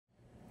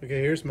Okay,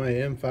 here's my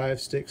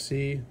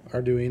M5StickC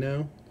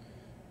Arduino.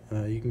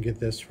 You can get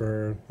this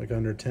for like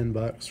under 10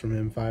 bucks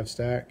from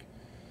M5Stack.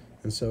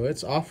 And so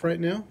it's off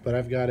right now, but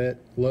I've got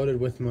it loaded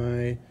with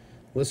my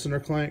listener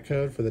client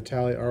code for the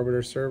Tally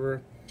Arbiter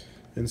server.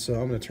 And so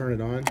I'm going to turn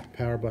it on.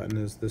 Power button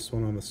is this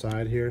one on the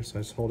side here, so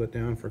I just hold it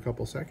down for a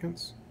couple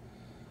seconds.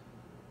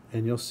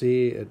 And you'll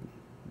see it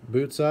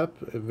boots up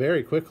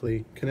very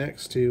quickly,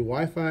 connects to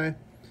Wi-Fi,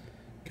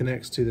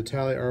 connects to the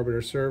Tally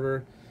Arbiter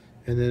server,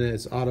 and then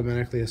it's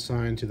automatically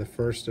assigned to the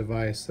first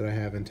device that I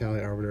have in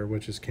Tally Arbiter,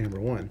 which is camera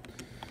 1.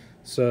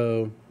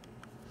 So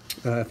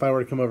if I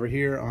were to come over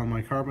here on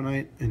my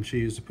Carbonite and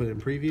choose to put it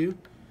in preview,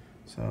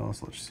 so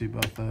let's let you see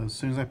both those. As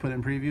soon as I put it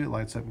in preview, it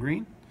lights up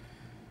green.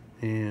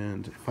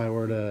 And if I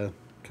were to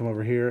come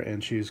over here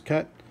and choose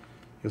cut,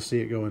 you'll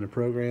see it go into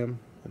program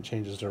and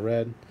changes to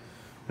red.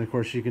 And of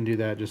course you can do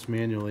that just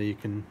manually. You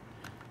can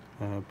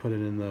put it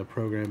in the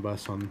program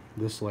bus on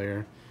this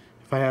layer.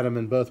 If I had them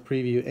in both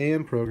preview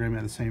and program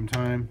at the same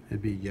time,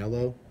 it'd be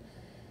yellow.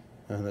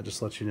 That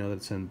just lets you know that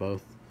it's in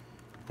both.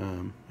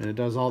 And it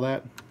does all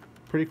that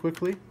pretty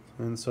quickly.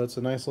 And so it's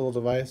a nice little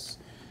device.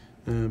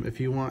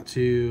 If you want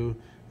to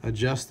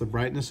adjust the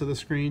brightness of the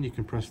screen, you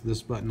can press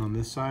this button on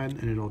this side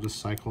and it'll just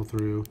cycle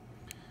through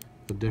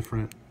the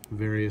different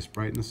various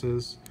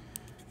brightnesses.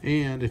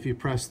 And if you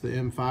press the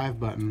M5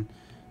 button,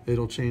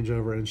 it'll change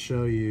over and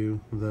show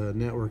you the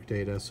network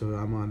data. So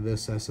I'm on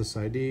this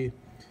SSID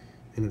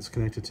and it's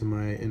connected to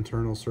my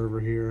internal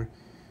server here,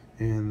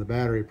 and the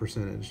battery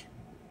percentage.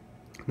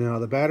 Now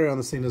the battery on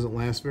this thing doesn't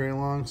last very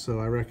long, so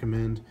I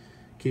recommend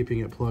keeping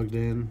it plugged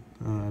in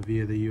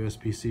via the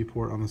USB-C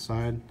port on the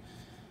side.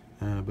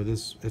 But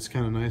it's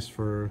kind of nice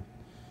for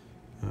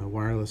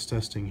wireless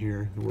testing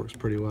here. It works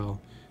pretty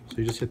well. So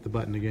you just hit the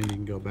button again, you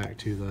can go back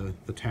to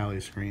the tally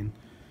screen.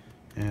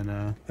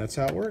 And that's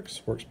how it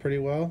works. Works pretty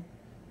well.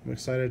 I'm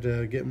excited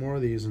to get more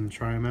of these and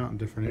try them out in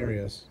different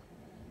areas.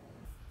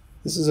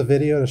 This is a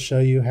video to show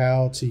you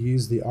how to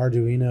use the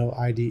Arduino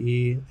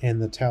IDE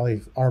and the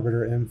Tally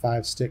Arbiter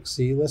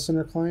M5StickC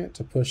listener client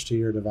to push to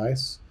your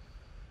device.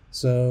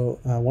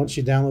 So once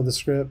you download the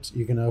script,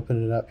 you can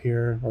open it up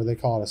here, or they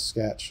call it a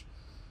sketch.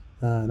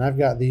 And I've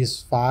got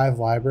these 5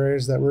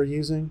 libraries that we're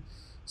using.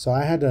 So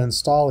I had to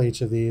install each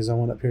of these. I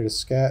went up here to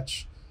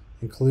Sketch,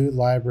 Include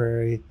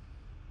Library,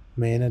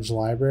 Manage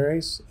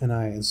Libraries, and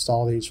I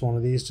installed each one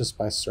of these just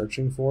by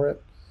searching for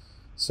it.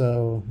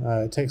 So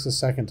it takes a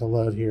second to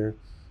load here.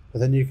 But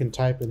then you can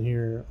type in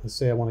here, let's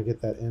say I want to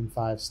get that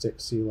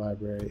M5StickC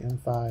library,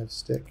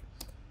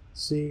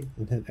 M5StickC,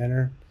 and hit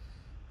enter.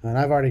 And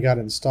I've already got it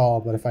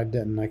installed, but if I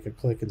didn't, I could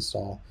click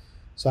install.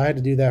 So I had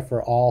to do that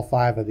for all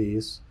 5 of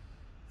these.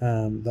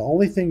 The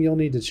only thing you'll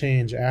need to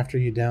change after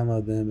you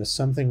download them is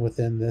something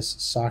within this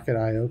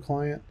socket.io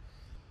client.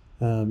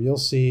 You'll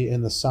see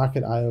in the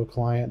socket.io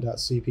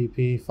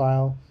client.cpp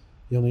file,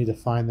 you'll need to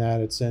find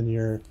that. It's in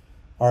your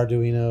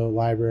Arduino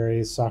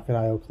library,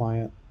 socket.io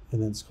client,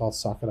 and then it's called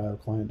socket.io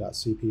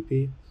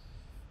client.cpp.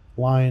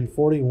 Line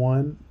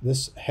 41,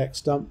 this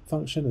hex dump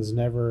function is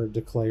never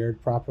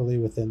declared properly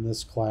within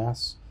this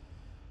class.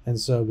 And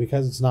so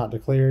because it's not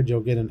declared,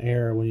 you'll get an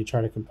error when you try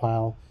to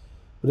compile.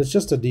 But it's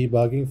just a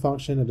debugging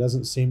function. It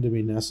doesn't seem to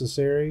be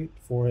necessary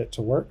for it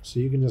to work. So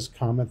you can just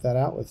comment that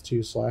out with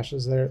 2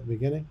 slashes there at the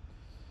beginning,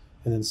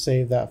 and then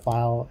save that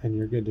file and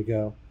you're good to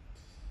go.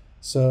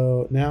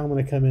 So now I'm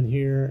going to come in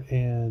here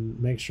and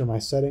make sure my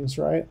settings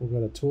right.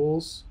 We'll go to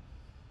Tools.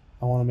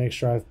 I want to make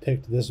sure I've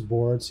picked this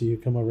board, so you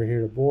come over here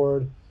to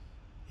Board,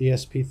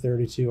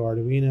 ESP32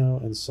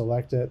 Arduino, and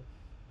select it.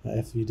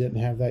 If you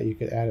didn't have that, you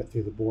could add it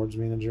through the Boards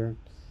Manager.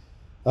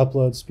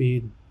 Upload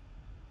speed,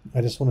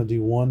 I just want to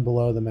do 1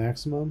 below the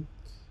maximum.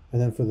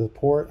 And then for the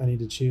port, I need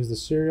to choose the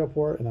serial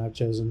port, and I've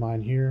chosen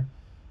mine here.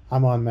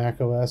 I'm on Mac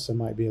OS. It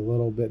might be a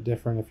little bit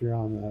different if you're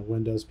on a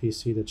Windows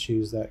PC to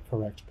choose that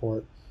correct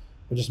port.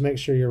 But just make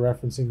sure you're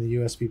referencing the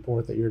USB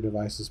port that your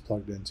device is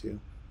plugged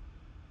into.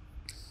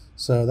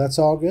 So that's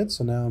all good.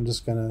 So now I'm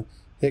just going to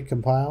hit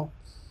compile.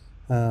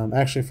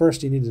 Actually,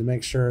 first you need to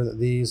make sure that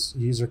these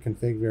user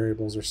config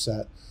variables are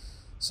set.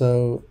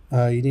 So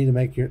you need to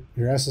make your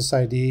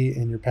SSID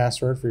and your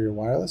password for your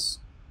wireless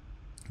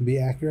be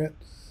accurate.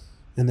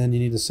 And then you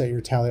need to set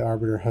your Tally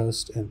Arbiter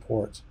host and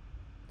port.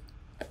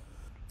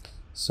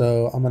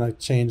 So I'm going to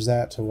change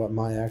that to what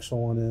my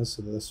actual one is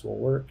so that this will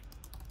work.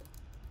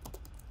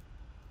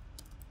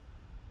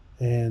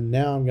 And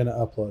now I'm going to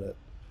upload it.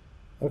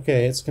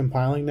 Okay, it's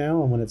compiling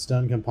now, and when it's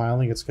done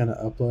compiling, it's going to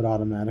upload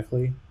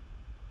automatically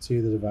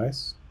to the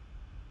device.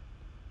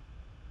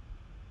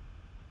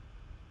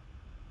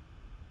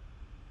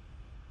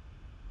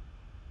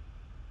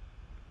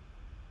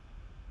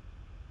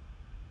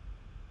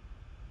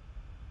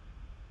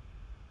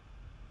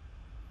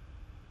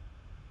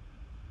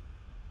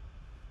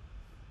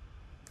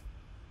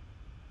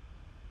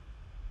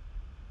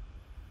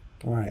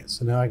 All right,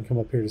 so now I can come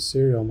up here to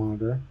Serial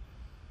Monitor,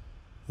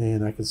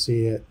 and I can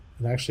see it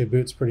actually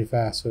boots pretty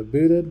fast. So it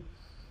booted,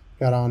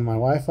 got on my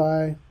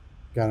Wi-Fi,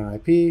 got an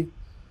IP,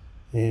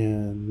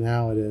 and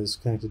now it is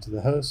connected to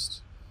the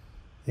host.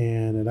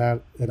 and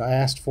it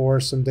asked for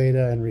some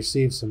data and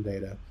received some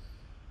data.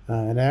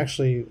 And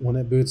actually, when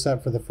it boots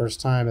up for the first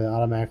time, it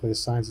automatically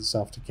assigns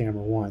itself to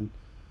camera 1,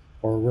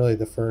 or really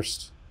the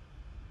first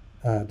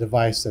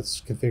device that's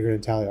configured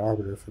in Tally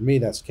Arbiter. For me,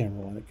 that's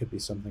camera 1. It could be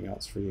something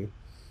else for you.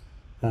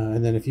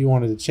 And then if you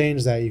wanted to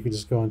change that, you could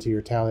just go into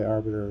your Tally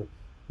Arbiter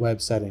web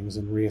settings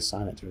and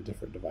reassign it to a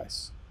different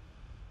device.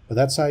 But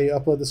that's how you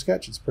upload the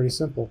sketch. It's pretty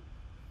simple.